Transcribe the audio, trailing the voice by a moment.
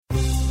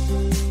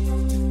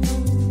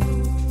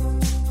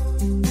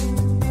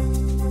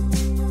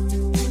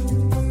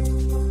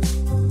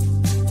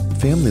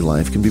family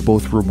life can be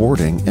both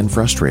rewarding and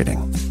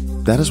frustrating.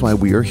 That is why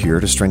we are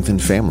here to strengthen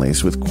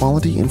families with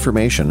quality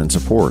information and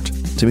support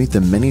to meet the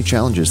many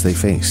challenges they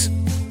face.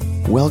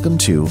 Welcome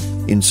to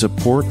In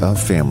Support of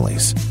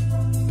Families.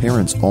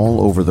 Parents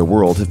all over the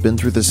world have been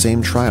through the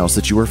same trials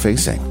that you are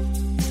facing.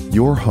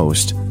 Your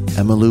host,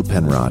 Emmylou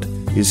Penrod,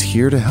 is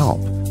here to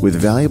help with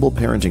valuable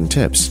parenting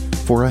tips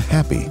for a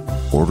happy,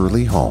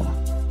 orderly home.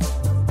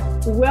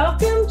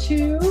 Welcome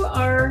to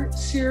our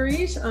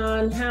series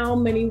on how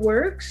money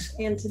works.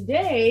 And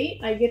today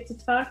I get to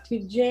talk to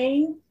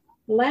Jane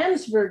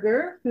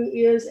Landsberger, who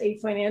is a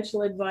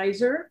financial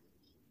advisor.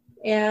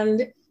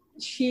 And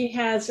she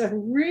has a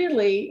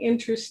really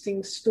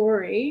interesting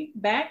backstory.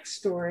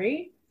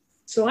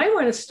 So I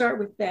want to start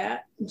with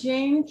that.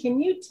 Jane,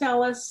 can you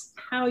tell us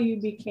how you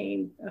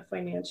became a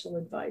financial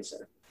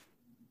advisor?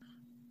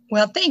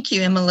 Well, thank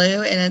you,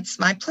 Emmylou, and it's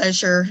my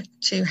pleasure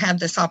to have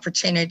this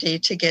opportunity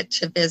to get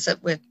to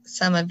visit with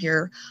some of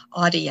your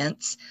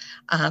audience.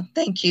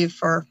 Thank you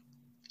for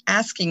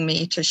asking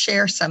me to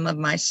share some of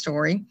my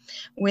story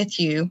with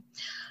you.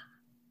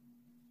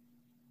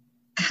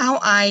 How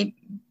I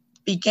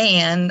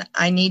began,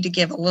 I need to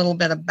give a little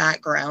bit of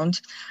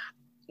background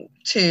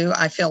to,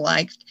 I feel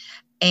like,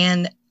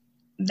 and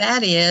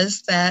that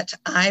is that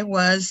I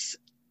was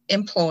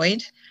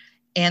employed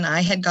and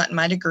I had gotten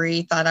my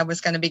degree, thought I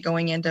was going to be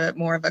going into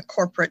more of a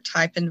corporate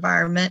type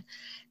environment.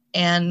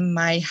 And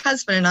my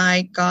husband and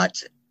I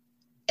got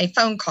a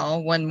phone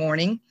call one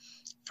morning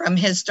from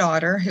his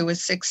daughter, who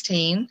was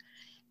 16,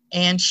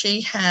 and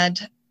she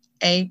had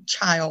a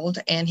child,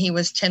 and he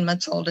was 10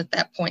 months old at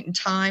that point in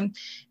time,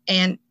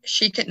 and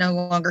she could no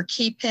longer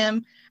keep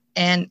him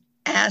and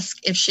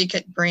asked if she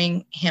could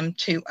bring him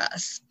to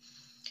us.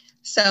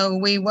 So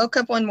we woke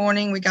up one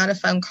morning, we got a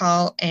phone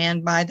call,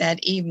 and by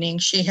that evening,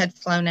 she had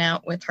flown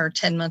out with her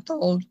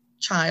 10-month-old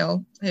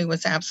child, who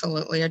was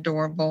absolutely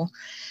adorable,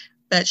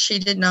 but she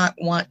did not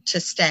want to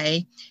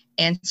stay.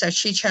 And so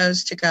she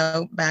chose to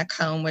go back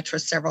home, which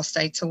was several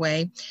states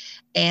away.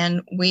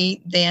 And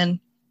we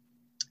then,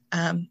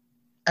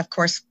 of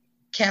course,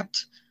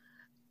 kept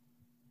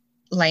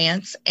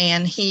Lance,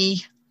 and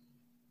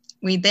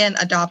we then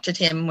adopted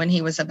him when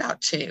he was about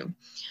 2.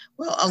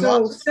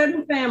 Well,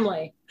 sudden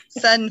family.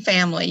 Sudden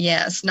family,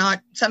 yes.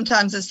 Not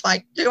sometimes it's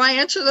like, do I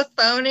answer the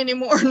phone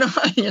anymore? No,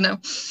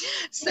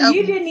 So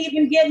you didn't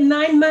even get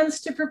 9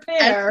 months to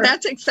prepare.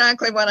 That's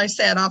exactly what I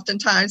said.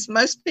 Oftentimes,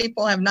 most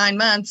people have 9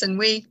 months,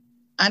 and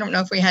I don't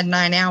know if we had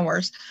 9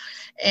 hours.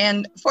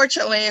 And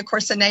fortunately, of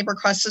course, the neighbor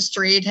across the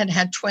street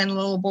had twin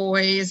little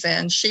boys,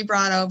 and she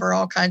brought over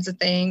all kinds of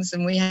things,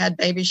 and we had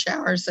baby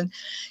showers and,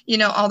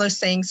 all those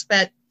things.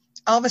 But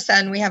all of a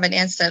sudden, we have an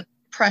instant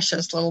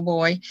precious little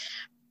boy.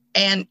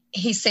 And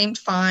he seemed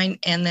fine.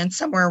 And then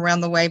somewhere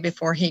around the way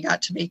before he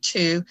got to be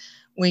 2,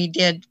 we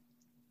did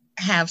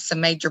have some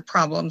major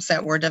problems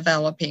that were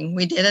developing.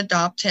 We did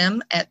adopt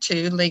him at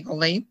 2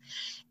 legally.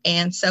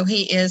 And so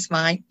he is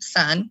my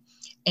son,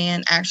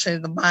 and actually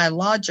the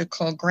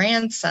biological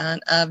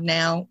grandson of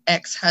now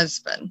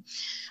ex-husband.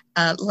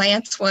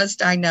 Lance was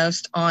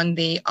diagnosed on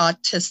the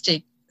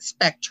autistic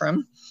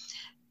spectrum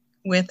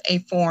with a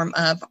form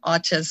of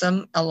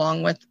autism,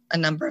 along with a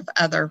number of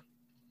other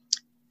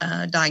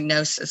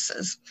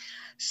diagnoses.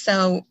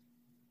 So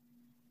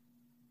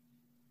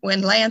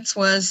when Lance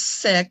was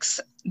 6,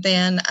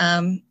 then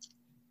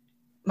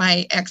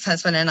my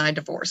ex-husband and I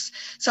divorced.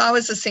 So I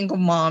was a single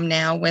mom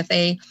now with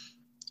a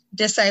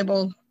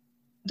disabled,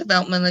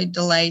 developmentally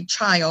delayed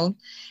child,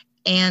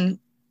 and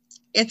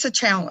it's a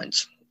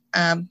challenge.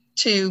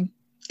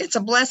 It's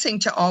a blessing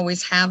to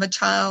always have a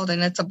child,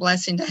 and it's a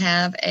blessing to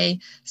have a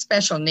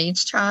special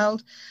needs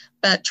child.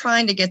 But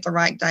trying to get the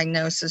right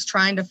diagnosis,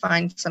 trying to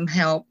find some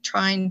help,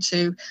 trying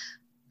to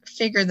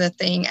figure the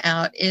thing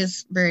out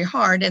is very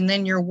hard. And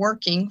then you're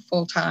working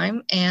full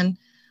time, and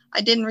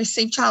I didn't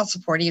receive child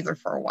support either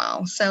for a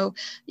while. So,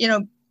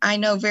 I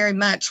know very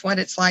much what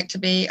it's like to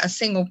be a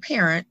single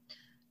parent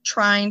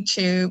trying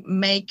to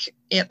make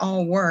it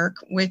all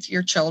work with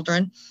your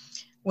children,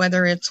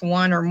 whether it's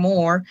one or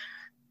more.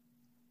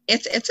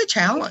 It's a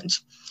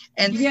challenge.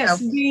 And yes,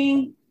 so,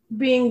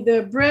 being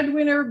the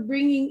breadwinner,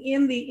 bringing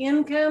in the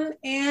income,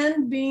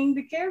 and being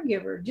the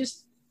caregiver.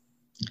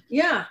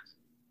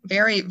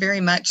 Very,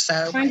 very much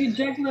so. Trying to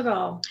juggle it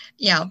all.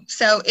 Yeah.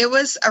 So it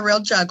was a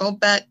real juggle,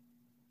 but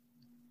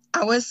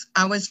I was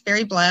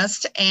very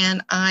blessed,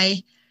 and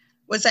I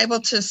was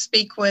able to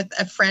speak with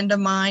a friend of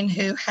mine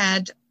who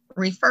had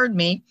referred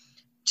me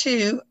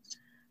to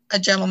a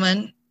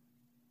gentleman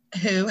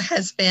who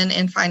has been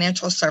in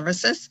financial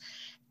services,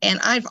 and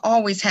I've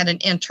always had an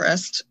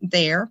interest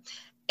there.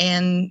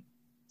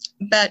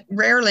 But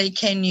rarely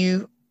can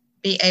you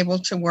be able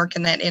to work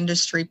in that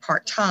industry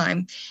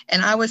part-time.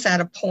 And I was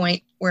at a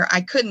point where I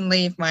couldn't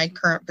leave my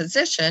current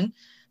position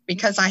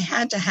because I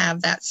had to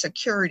have that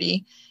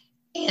security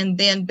and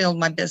then build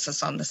my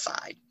business on the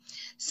side.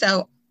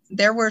 So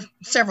there were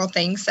several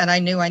things that I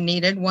knew I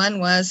needed. One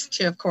was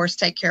to, of course,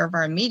 take care of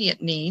our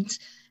immediate needs.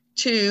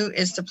 2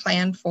 is to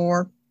plan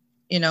for,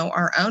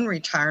 our own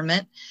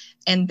retirement.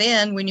 And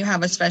then when you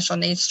have a special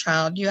needs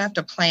child, you have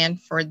to plan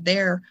for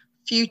their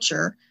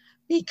future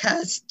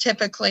because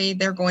typically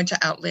they're going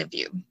to outlive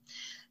you.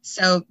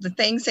 So the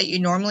things that you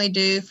normally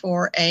do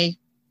for a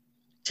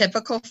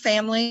typical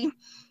family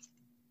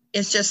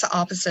is just the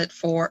opposite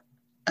for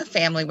a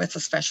family with a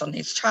special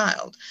needs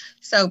child.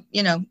 So,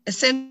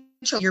 essentially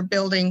you're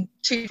building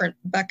two different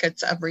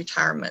buckets of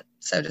retirement,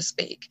 so to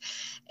speak.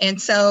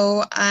 And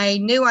so I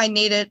knew I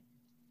needed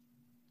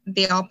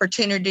the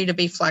opportunity to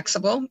be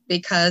flexible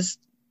because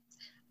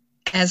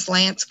as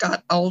Lance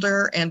got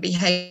older and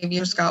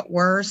behaviors got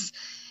worse,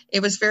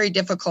 it was very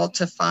difficult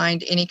to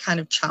find any kind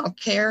of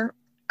childcare,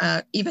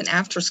 even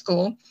after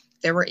school.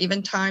 There were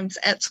even times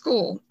at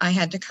school I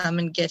had to come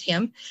and get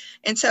him.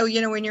 And so,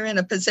 when you're in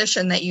a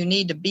position that you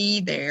need to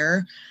be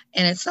there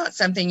and it's not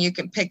something you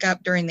can pick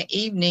up during the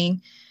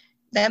evening,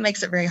 that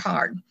makes it very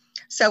hard.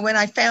 So when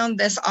I found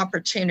this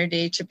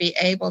opportunity to be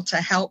able to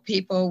help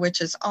people, which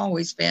has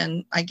always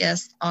been, I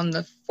guess, on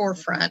the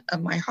forefront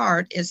of my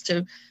heart, is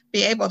to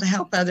be able to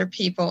help other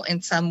people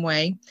in some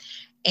way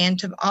and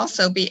to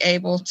also be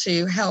able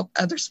to help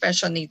other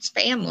special needs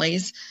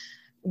families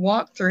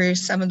walk through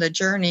some of the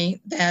journey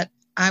that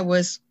I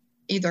was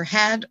either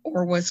had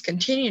or was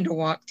continuing to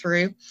walk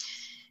through.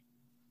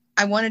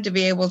 I wanted to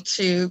be able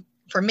to,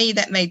 for me,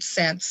 that made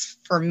sense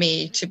for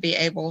me to be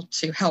able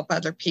to help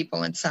other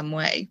people in some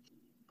way.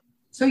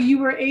 So you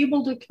were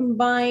able to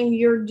combine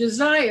your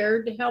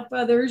desire to help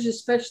others,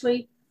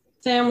 especially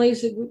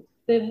families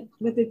that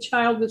with a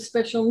child with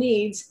special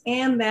needs,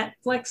 and that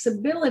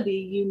flexibility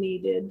you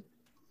needed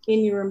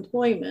in your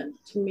employment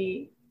to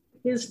meet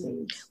his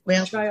needs,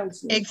 well,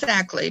 child's needs.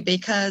 Exactly,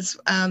 because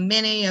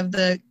many of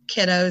the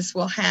kiddos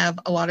will have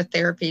a lot of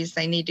therapies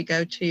they need to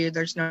go to.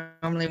 There's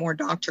normally more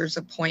doctor's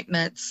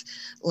appointments.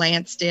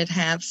 Lance did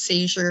have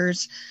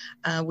seizures.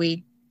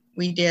 We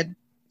did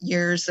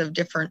years of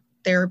different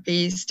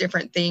therapies,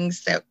 different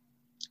things that,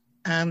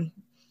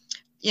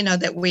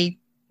 that we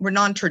were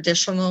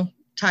non-traditional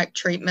type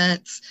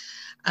treatments,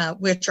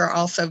 which are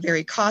also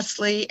very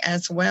costly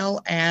as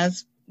well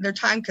as they're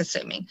time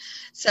consuming.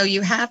 So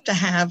you have to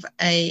have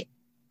a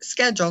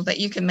schedule that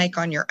you can make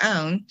on your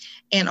own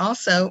and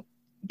also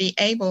be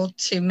able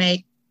to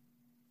make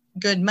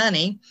good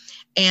money.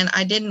 And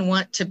I didn't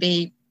want to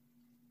be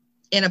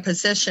in a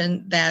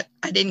position that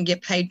I didn't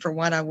get paid for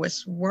what I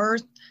was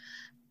worth.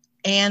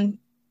 And,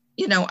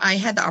 I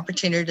had the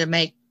opportunity to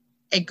make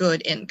a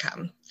good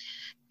income.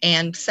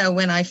 And so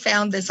when I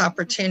found this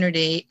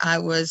opportunity, I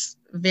was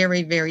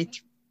very, very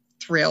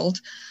thrilled.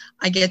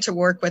 I get to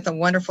work with a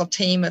wonderful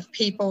team of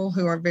people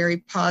who are very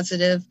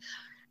positive,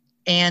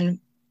 and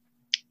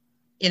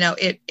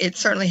it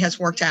certainly has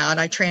worked out.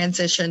 I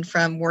transitioned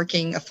from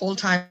working a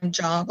full-time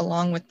job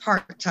along with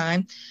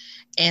part-time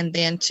and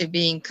then to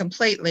being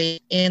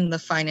completely in the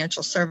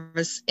financial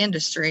service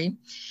industry.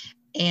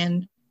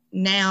 And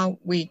now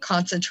we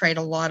concentrate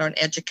a lot on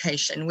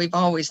education. We've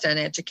always done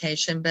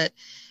education, but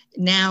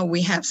now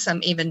we have some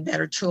even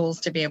better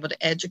tools to be able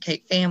to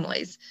educate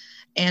families.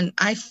 And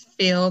I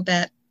feel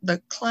that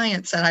the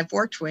clients that I've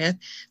worked with,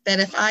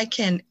 that if I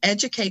can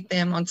educate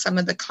them on some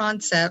of the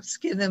concepts,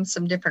 give them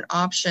some different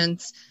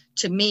options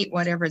to meet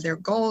whatever their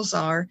goals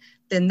are,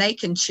 then they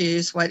can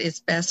choose what is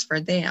best for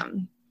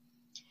them.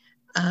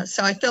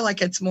 So I feel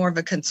like it's more of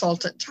a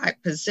consultant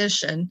type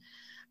position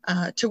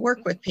to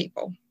work with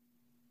people.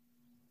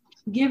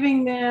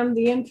 Giving them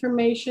the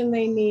information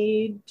they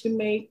need to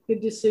make the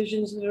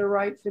decisions that are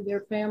right for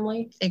their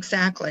family.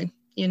 Exactly.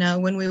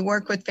 When we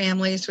work with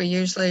families, we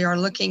usually are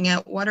looking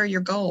at what are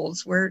your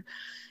goals? Where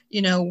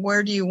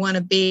do you want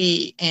to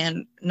be?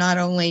 And not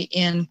only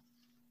in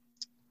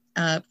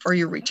for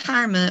your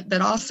retirement,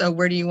 but also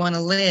where do you want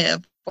to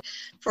live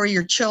for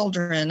your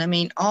children? I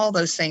mean, all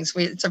those things.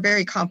 It's a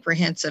very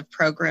comprehensive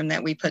program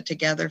that we put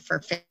together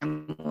for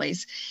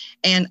families.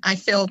 And I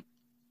feel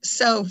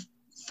so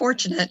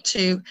fortunate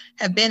to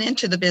have been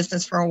into the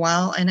business for a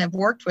while and have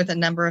worked with a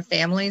number of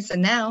families.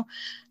 And now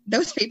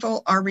those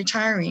people are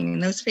retiring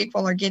and those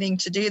people are getting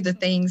to do the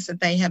things that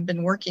they have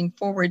been working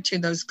forward to,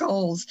 those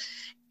goals.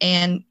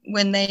 And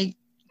when they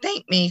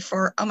thank me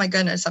for, oh my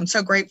goodness, I'm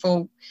so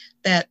grateful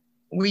that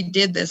we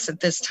did this at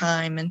this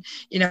time. And,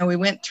 we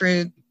went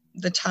through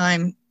the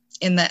time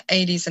in the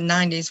 80s and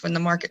 90s when the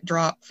market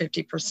dropped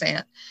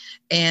 50%.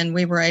 And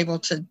we were able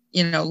to,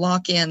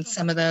 lock in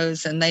some of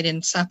those and they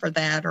didn't suffer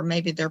that, or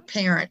maybe their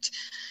parent.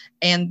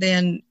 And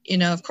then,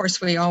 of course,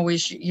 we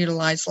always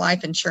utilize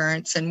life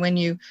insurance. And when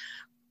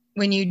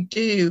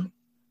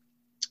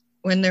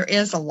there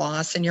is a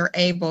loss and you're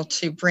able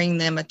to bring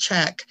them a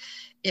check,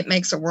 it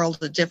makes a world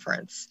of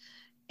difference.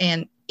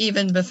 And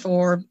even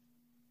before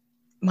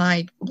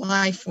my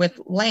life with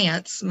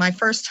Lance, my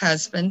first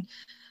husband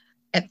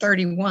at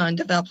 31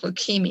 developed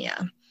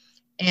leukemia,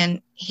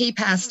 and he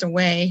passed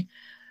away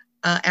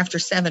after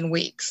 7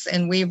 weeks,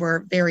 and we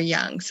were very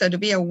young. So to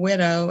be a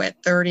widow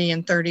at 30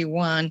 and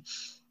 31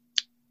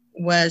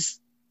 was,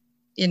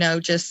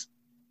 just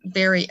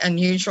very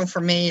unusual for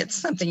me. It's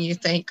something you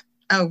think,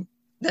 oh,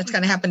 that's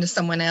going to happen to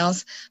someone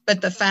else.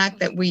 But the fact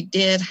that we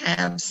did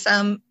have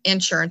some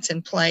insurance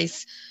in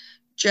place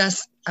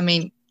just I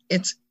mean,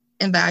 it's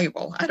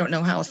invaluable. I don't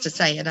know how else to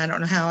say it. I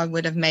don't know how I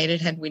would have made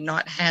it had we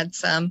not had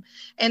some.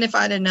 And if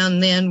I'd have known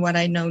then what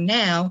I know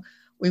now,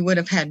 we would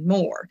have had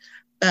more.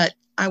 But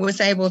I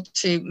was able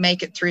to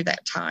make it through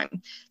that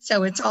time.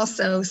 So it's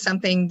also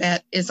something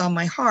that is on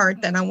my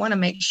heart, that I want to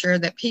make sure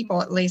that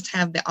people at least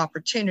have the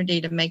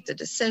opportunity to make the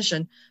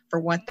decision for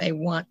what they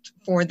want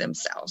for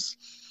themselves.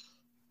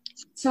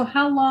 So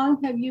how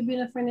long have you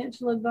been a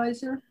financial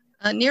advisor?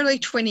 Nearly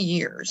 20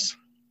 years.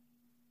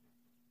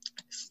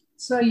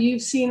 So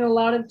you've seen a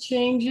lot of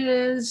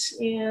changes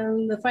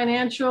in the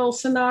financial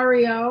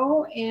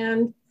scenario,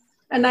 and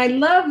I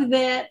love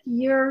that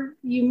you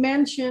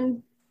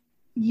mentioned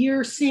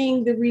you're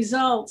seeing the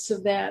results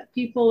of that.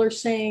 People are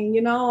saying,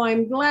 you know,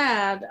 I'm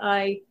glad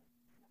I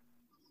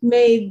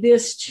made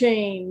this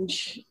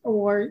change.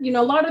 Or, you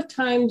know, a lot of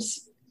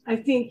times I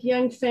think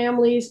young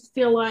families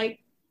feel like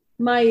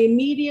my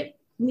immediate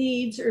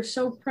needs are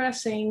so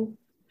pressing.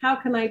 How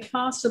can I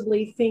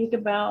possibly think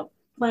about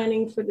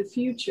planning for the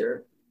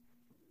future?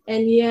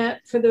 And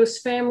yet for those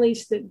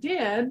families that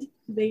did,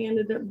 they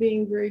ended up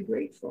being very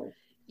grateful.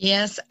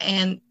 Yes,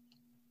 and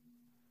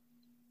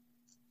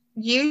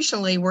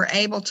usually we're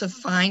able to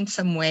find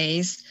some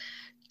ways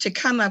to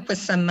come up with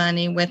some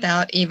money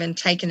without even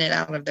taking it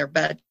out of their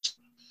budget.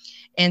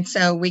 And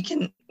so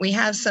we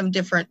have some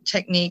different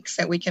techniques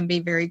that we can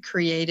be very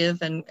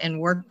creative and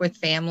work with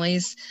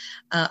families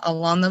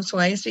along those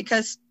ways,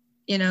 because,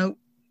 you know,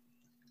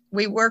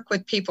 we work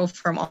with people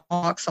from all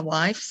walks of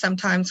life.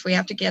 Sometimes we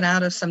have to get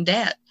out of some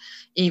debt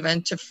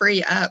even to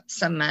free up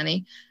some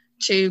money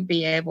to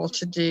be able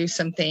to do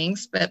some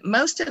things. But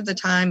most of the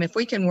time, if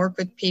we can work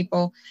with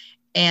people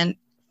and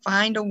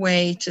find a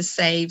way to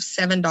save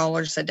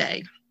 $7 a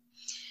day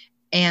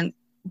and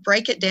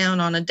break it down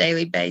on a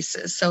daily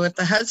basis. So if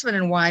the husband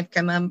and wife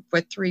come up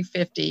with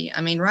 $3.50,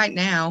 I mean, right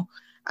now,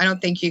 I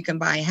don't think you can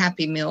buy a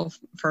Happy Meal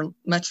for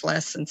much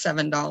less than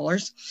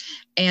 $7.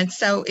 And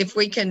so if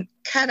we can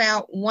cut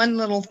out one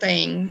little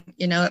thing,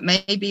 you know, it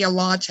may be a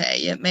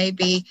latte, it may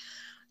be,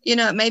 you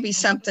know, it may be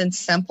something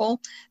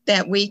simple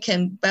that we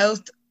can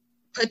both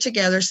put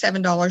together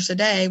 $7 a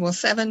day. Well,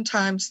 7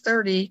 times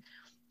 30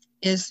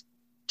 is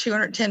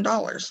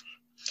 $210.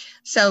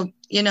 So,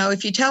 you know,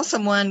 if you tell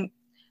someone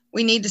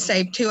we need to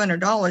save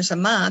 $200 a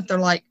month, they're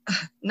like,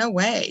 no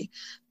way.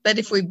 But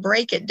if we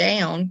break it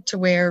down to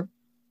where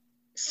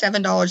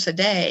 $7 a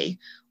day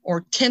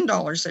or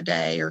 $10 a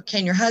day, or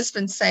can your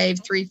husband save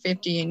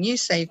 $3.50 and you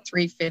save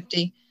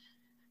 $3.50,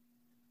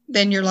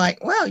 then you're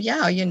like, well,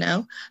 yeah, you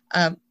know,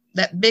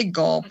 that big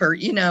gulp, or,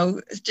 you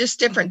know, just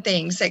different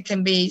things that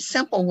can be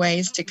simple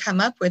ways to come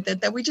up with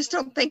it that we just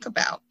don't think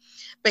about.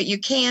 But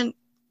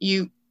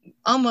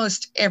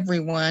almost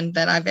everyone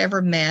that I've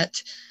ever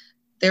met,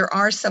 there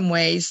are some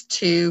ways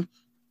to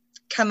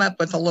come up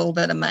with a little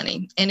bit of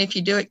money. And if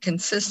you do it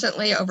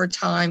consistently over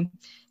time,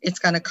 it's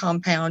going to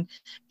compound.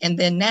 And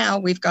then now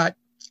we've got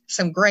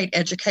some great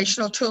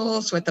educational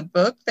tools with a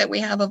book that we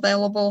have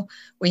available.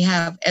 We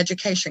have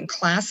education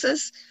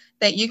classes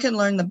that you can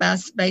learn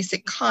the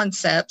basic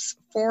concepts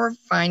for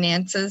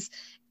finances.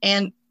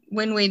 And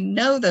when we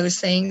know those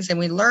things and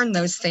we learn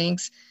those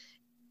things,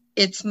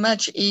 it's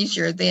much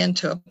easier then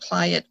to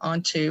apply it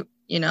onto,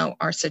 you know,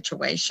 our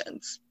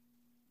situations.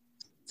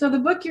 So the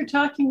book you're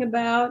talking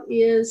about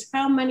is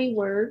How Money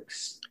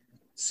Works.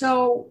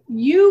 So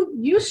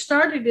you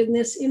started in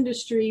this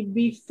industry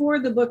before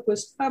the book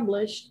was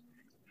published.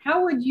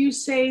 How would you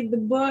say the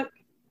book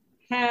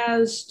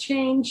has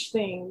changed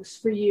things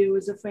for you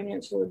as a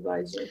financial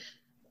advisor?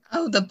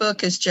 Oh, the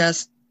book is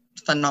just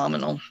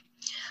phenomenal.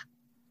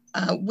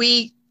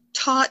 We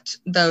taught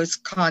those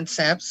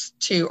concepts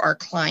to our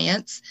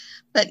clients,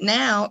 but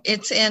now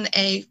it's in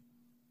a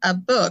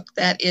book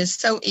that is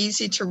so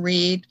easy to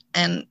read.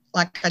 And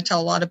like I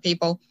tell a lot of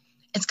people,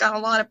 it's got a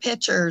lot of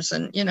pictures,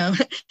 and, you know,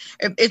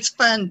 it's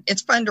fun.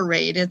 It's fun to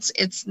read.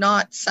 It's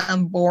not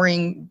some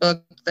boring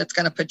book that's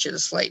going to put you to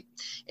sleep.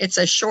 It's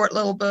a short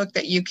little book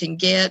that you can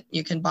get.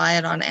 You can buy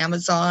it on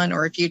Amazon,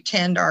 or if you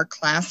attend our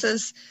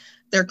classes,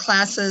 there are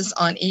classes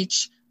on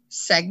each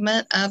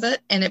segment of it,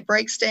 and it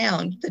breaks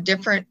down the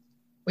different,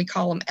 we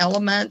call them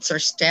elements or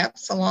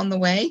steps along the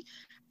way,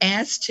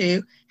 as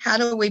to how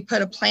do we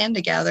put a plan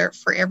together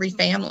for every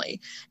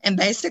family. And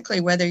basically,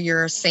 whether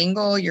you're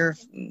single, you're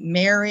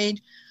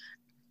married,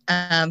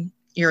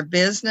 you're a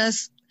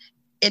business,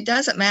 it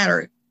doesn't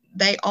matter.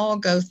 They all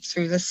go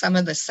through some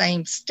of the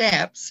same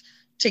steps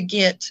to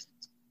get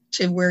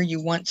to where you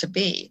want to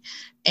be.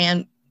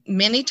 And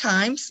many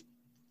times,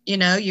 you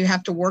know, you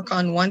have to work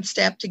on one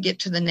step to get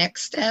to the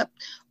next step,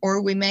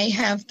 or we may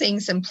have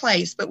things in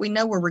place, but we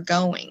know where we're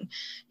going.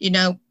 You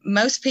know,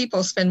 most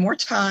people spend more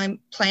time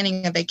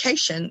planning a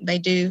vacation than they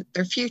do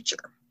their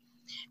future.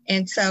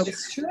 And so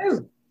it's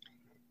true.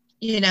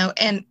 You know,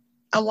 and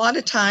a lot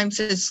of times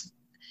it's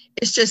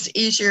just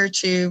easier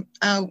to,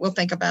 we'll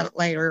think about it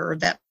later, or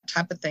that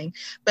type of thing.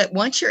 But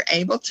once you're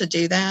able to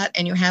do that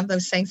and you have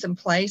those things in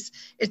place,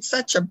 it's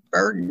such a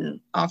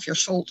burden off your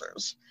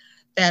shoulders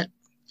that,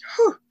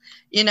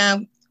 you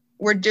know,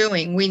 we're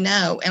doing, we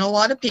know. And a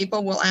lot of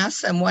people will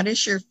ask them, what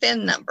is your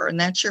FIN number? And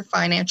that's your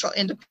financial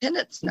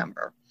independence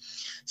number.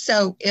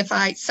 So if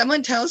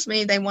someone tells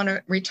me they want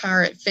to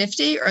retire at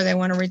 50 or they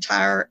want to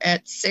retire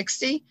at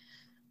 60,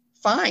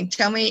 fine.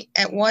 Tell me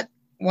at what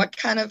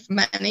kind of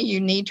money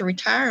you need to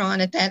retire on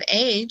at that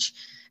age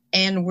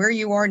and where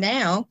you are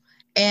now.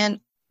 And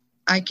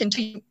I can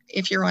tell you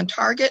if you're on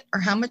target or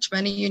how much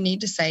money you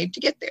need to save to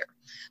get there.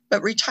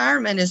 But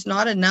retirement is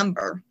not a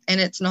number, and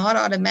it's not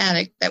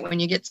automatic that when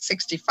you get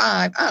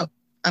 65, oh,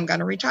 I'm going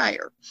to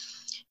retire.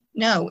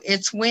 No,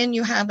 it's when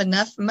you have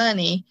enough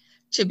money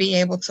to be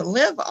able to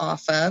live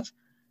off of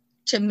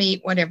to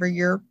meet whatever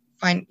your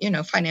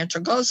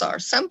financial goals are.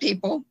 Some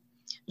people,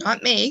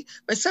 not me,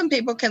 but some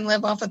people can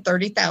live off of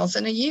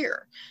 $30,000 a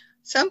year.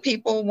 Some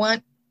people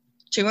want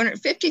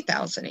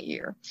 $250,000 a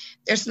year.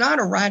 There's not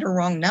a right or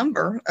wrong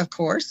number, of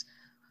course,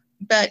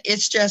 but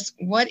it's just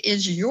what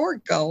is your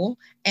goal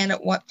and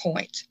at what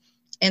point.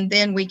 And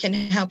then we can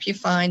help you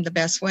find the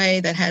best way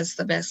that has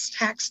the best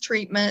tax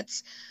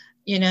treatments,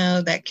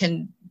 that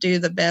can do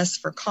the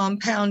best for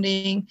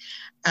compounding.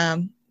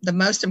 The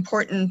most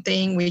important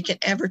thing we can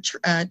ever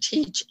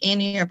teach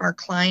any of our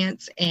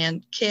clients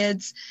and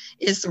kids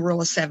is the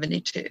rule of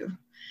 72.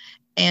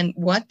 And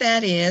what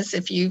that is,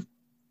 if you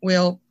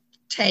will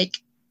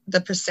take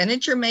the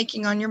percentage you're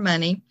making on your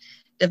money,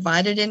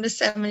 divide it into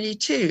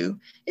 72,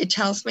 it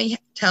tells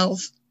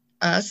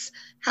us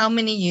how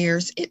many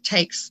years it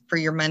takes for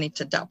your money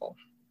to double.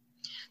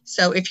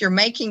 So if you're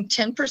making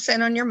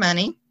 10% on your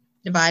money,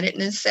 divide it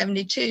into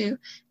 72,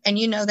 and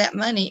that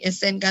money is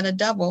then going to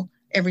double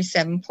every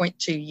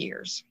 7.2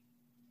 years.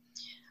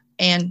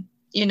 And,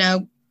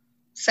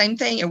 same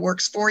thing, it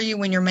works for you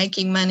when you're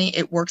making money.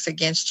 It works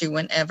against you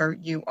whenever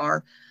you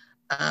are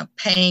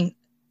paying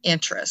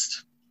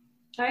interest.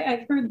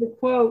 I've heard the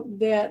quote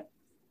that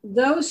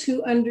those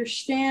who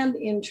understand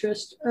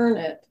interest earn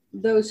it.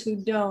 Those who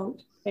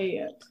don't pay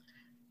it.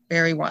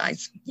 Very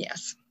wise.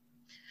 Yes.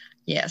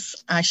 Yes.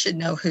 I should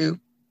know who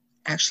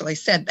actually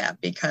said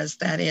that because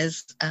that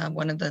is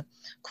one of the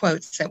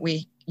quotes that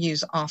we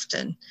use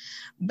often.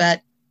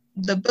 But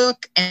the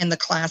book and the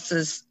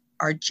classes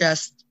have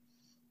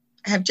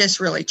just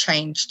really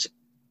changed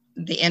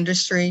the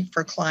industry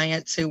for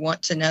clients who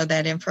want to know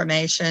that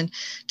information.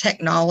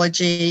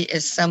 Technology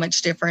is so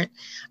much different.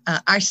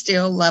 I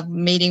still love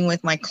meeting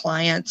with my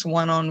clients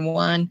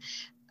one-on-one.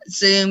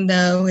 Zoom,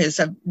 though, is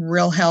a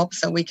real help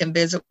so we can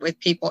visit with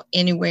people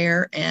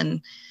anywhere.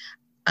 And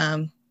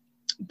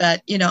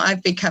but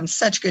I've become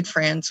such good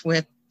friends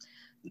with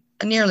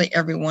nearly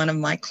every one of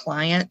my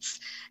clients.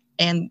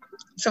 And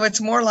so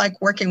it's more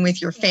like working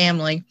with your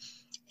family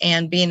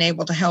and being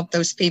able to help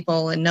those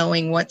people and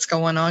knowing what's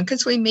going on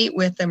because we meet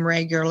with them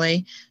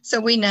regularly.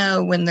 So we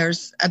know when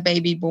there's a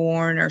baby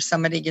born or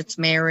somebody gets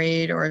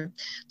married or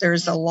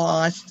there's a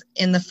loss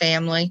in the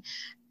family,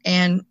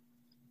 and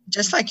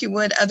just like you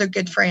would other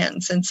good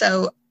friends. And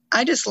so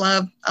I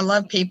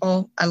love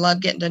people. I love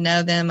getting to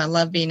know them. I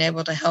love being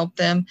able to help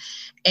them.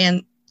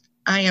 And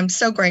I am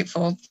so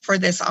grateful for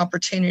this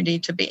opportunity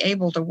to be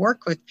able to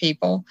work with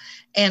people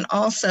and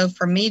also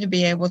for me to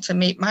be able to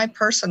meet my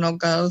personal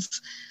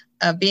goals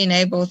of being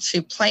able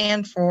to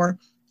plan for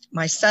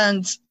my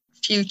son's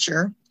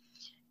future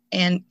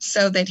and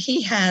so that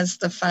he has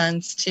the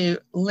funds to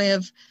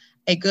live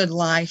a good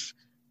life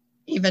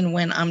even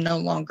when I'm no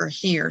longer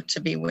here to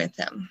be with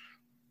him.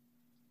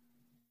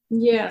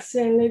 Yes,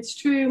 and it's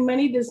true.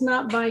 Money does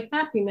not buy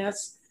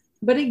happiness,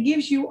 but it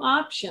gives you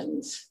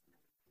options.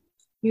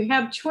 You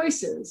have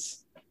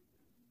choices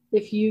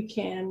if you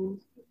can,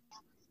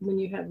 when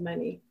you have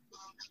money.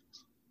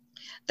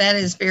 That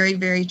is very,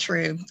 very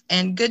true.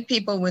 And good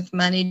people with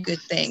money, good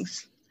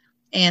things.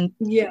 And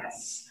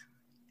yes,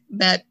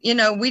 but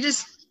we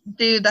just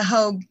do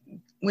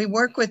we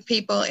work with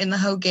people in the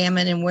whole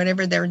gamut and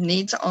whatever their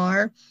needs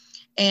are.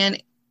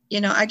 And,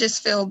 I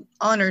just feel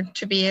honored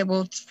to be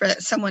able for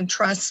someone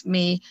trusts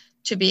me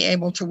to be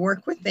able to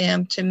work with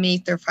them to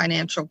meet their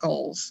financial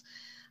goals.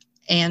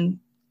 And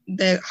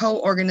the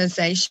whole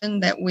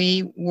organization that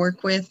we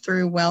work with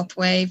through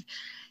WealthWave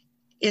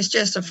is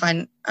just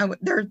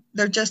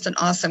they're just an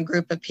awesome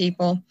group of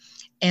people,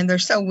 and they're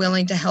so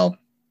willing to help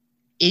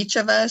each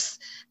of us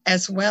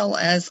as well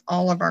as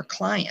all of our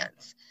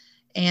clients.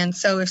 And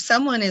so if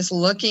someone is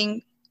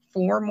looking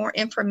for more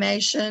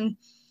information,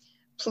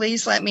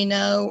 please let me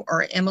know,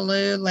 or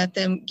Emmylou, let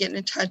them get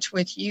in touch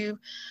with you.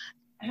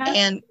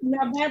 Now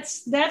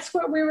that's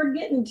what we were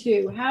getting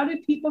to. How do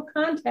people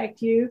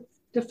contact you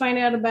to find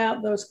out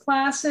about those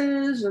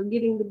classes or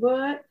getting the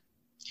book?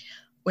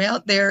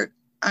 Well,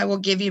 I will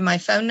give you my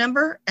phone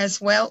number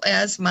as well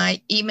as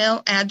my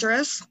email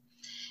address.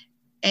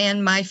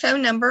 And my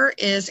phone number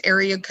is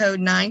area code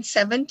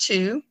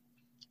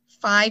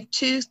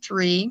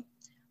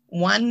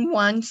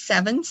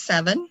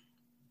 972-523-1177.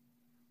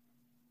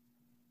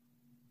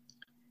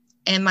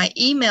 And my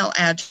email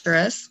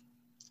address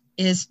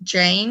is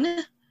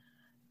jane.landsberger,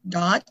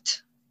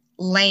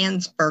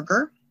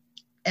 LANDSBERGER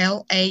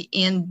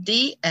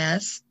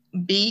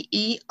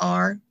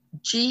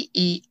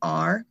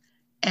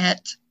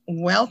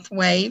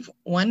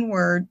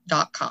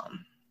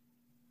wealthwave1word.com.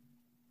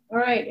 All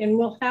right, and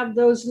we'll have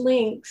those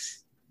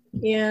links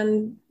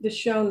in the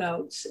show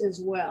notes as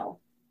well.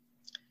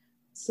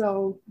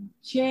 So,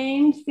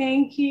 Jane,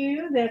 thank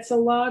you. That's a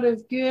lot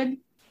of good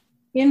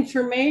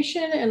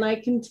information, and I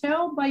can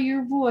tell by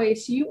your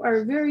voice you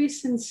are very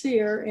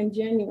sincere and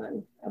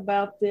genuine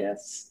about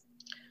this,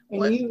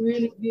 and you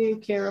really do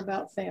care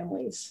about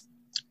families.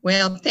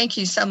 Well, thank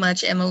you so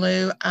much,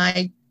 Emmylou.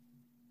 I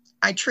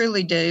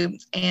truly do,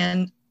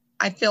 and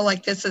I feel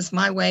like this is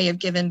my way of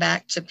giving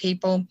back to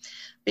people,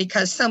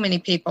 because so many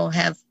people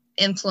have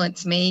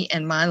influenced me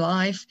in my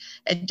life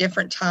at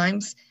different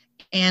times,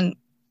 and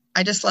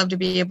I just love to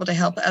be able to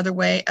help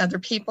other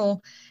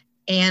people,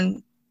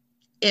 and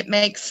it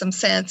makes some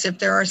sense. If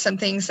there are some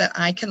things that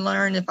I can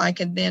learn, if I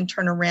could then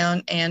turn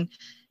around and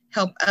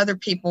help other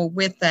people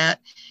with that,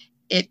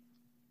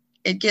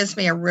 it gives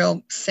me a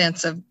real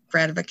sense of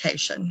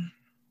gratification.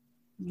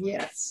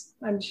 Yes,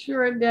 I'm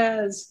sure it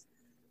does.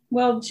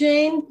 Well,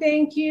 Jane,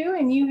 thank you,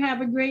 and you have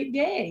a great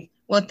day.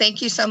 Well,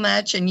 thank you so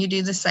much, and you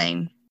do the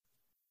same.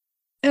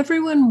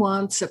 Everyone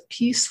wants a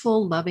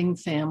peaceful, loving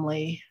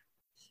family.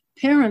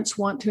 Parents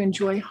want to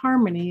enjoy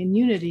harmony and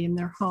unity in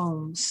their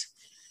homes.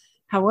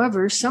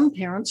 However, some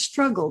parents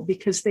struggle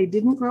because they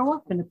didn't grow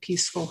up in a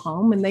peaceful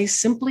home and they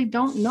simply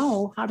don't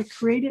know how to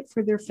create it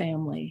for their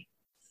family.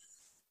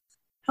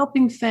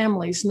 Helping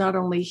families not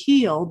only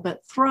heal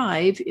but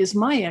thrive is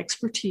my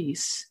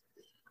expertise.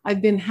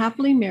 I've been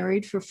happily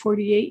married for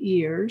 48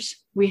 years.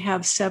 We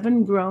have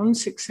 7 grown,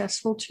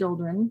 successful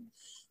children.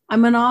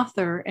 I'm an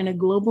author and a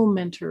global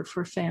mentor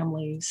for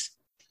families.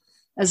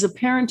 As a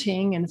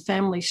parenting and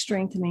family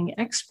strengthening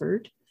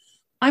expert,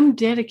 I'm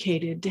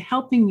dedicated to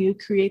helping you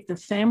create the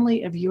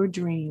family of your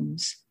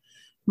dreams.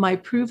 My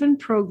proven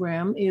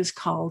program is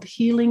called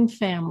Healing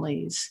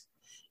Families.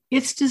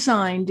 It's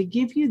designed to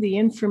give you the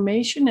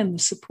information and the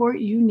support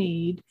you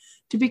need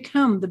to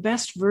become the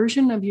best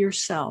version of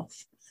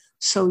yourself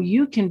so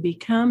you can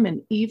become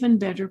an even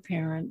better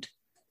parent.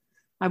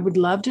 I would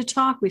love to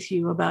talk with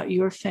you about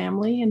your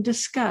family and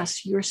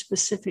discuss your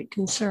specific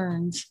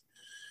concerns.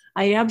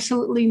 I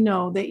absolutely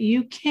know that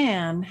you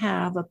can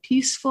have a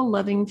peaceful,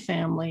 loving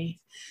family,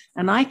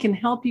 and I can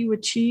help you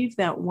achieve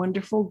that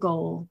wonderful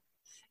goal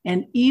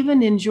and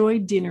even enjoy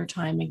dinner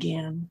time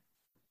again.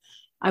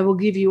 I will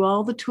give you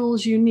all the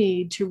tools you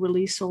need to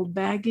release old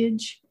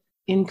baggage,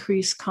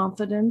 increase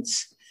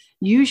confidence,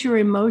 use your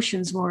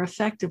emotions more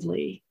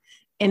effectively,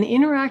 and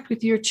interact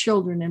with your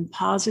children in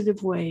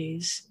positive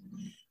ways.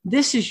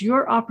 This is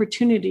your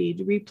opportunity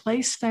to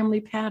replace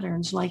family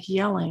patterns like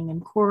yelling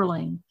and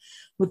quarreling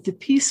with the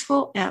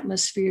peaceful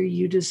atmosphere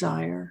you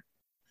desire.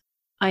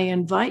 I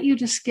invite you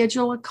to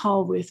schedule a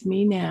call with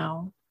me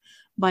now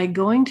by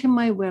going to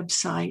my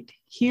website,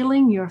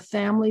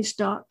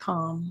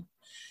 healingyourfamilies.com.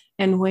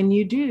 And when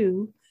you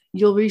do,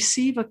 you'll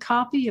receive a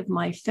copy of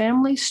my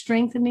family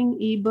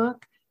strengthening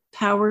ebook,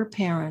 Power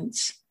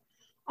Parents.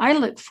 I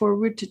look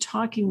forward to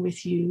talking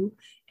with you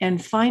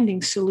and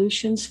finding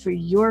solutions for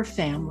your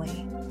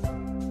family.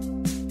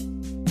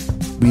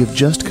 We have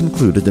just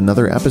concluded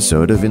another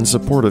episode of In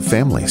Support of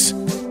Families.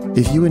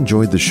 If you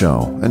enjoyed the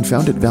show and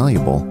found it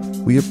valuable,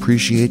 we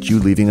appreciate you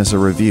leaving us a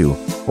review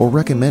or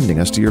recommending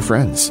us to your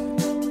friends.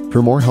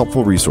 For more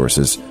helpful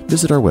resources,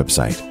 visit our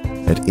website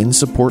at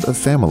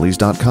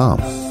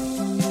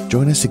insupportoffamilies.com.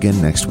 Join us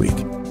again next week,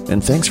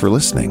 and thanks for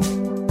listening.